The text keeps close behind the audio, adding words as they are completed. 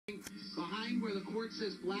sign where the court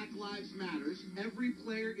says Black Lives Matters. Every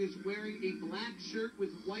player is wearing a black shirt with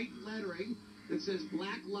white lettering that says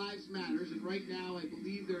Black Lives Matters. And right now, I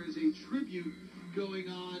believe there is a tribute going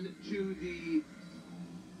on to the...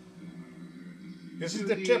 This is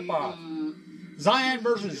the tip-off. Zion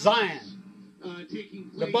versus Zion. Taking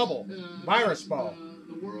place, the bubble. Virus ball.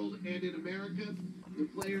 The world and in America. The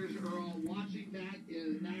players are all watching that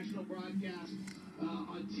in national broadcast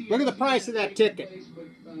on TV. Look at the price of that ticket.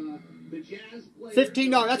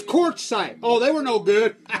 $15. That's courtside. Oh, they were no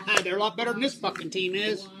good. They're a lot better than this fucking team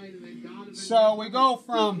is. So we go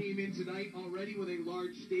from... Came in tonight already with a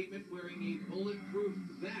large statement wearing a bulletproof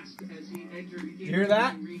vest as he entered into hear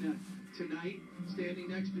that? the arena tonight, standing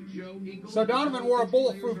next to Joe Ingles. So Donovan wore a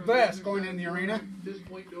bulletproof vest going in the arena. At this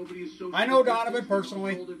point, nobody is I know Donovan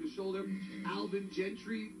personally. Shoulder to shoulder. Alvin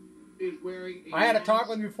Gentry is wearing I had a talk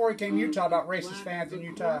with him before he came to Utah about racist fans in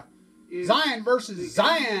Utah. Zion versus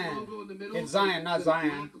Zion. It's Zion, not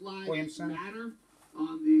Zion Williamson.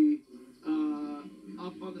 On the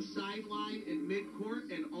up on the sideline in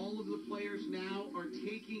midcourt, and all of the players now are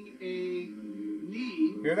taking a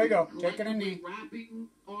knee. Here they go, taking a knee. Wrapping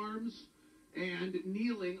arms and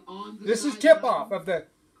kneeling on the This is tip-off of the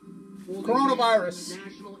coronavirus.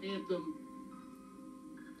 National anthem.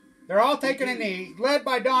 They're all taking a knee, led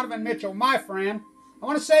by Donovan Mitchell, my friend. I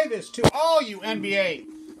want to say this to all you NBA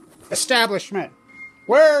establishment.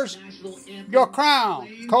 Where's your crown?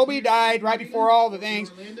 Kobe died right before all the things.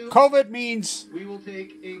 COVID means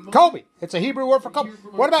Kobe. It's a Hebrew word for Kobe.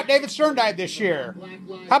 What about David Stern died this year?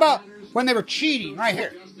 How about when they were cheating? Right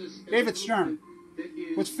here. David Stern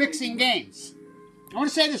was fixing games. I want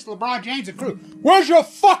to say this to LeBron James and crew. Where's your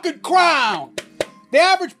fucking crown? The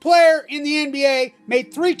average player in the NBA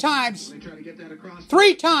made three times the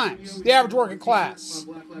average working class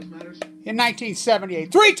in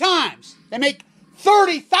 1978. 3 times. They make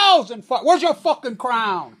 30,000. Where's your fucking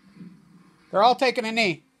crown? They're all taking a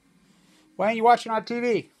knee. Why ain't you watching on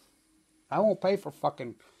TV? I won't pay for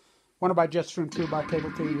fucking... Wanna buy Jetstream 2 by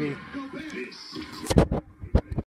cable TV.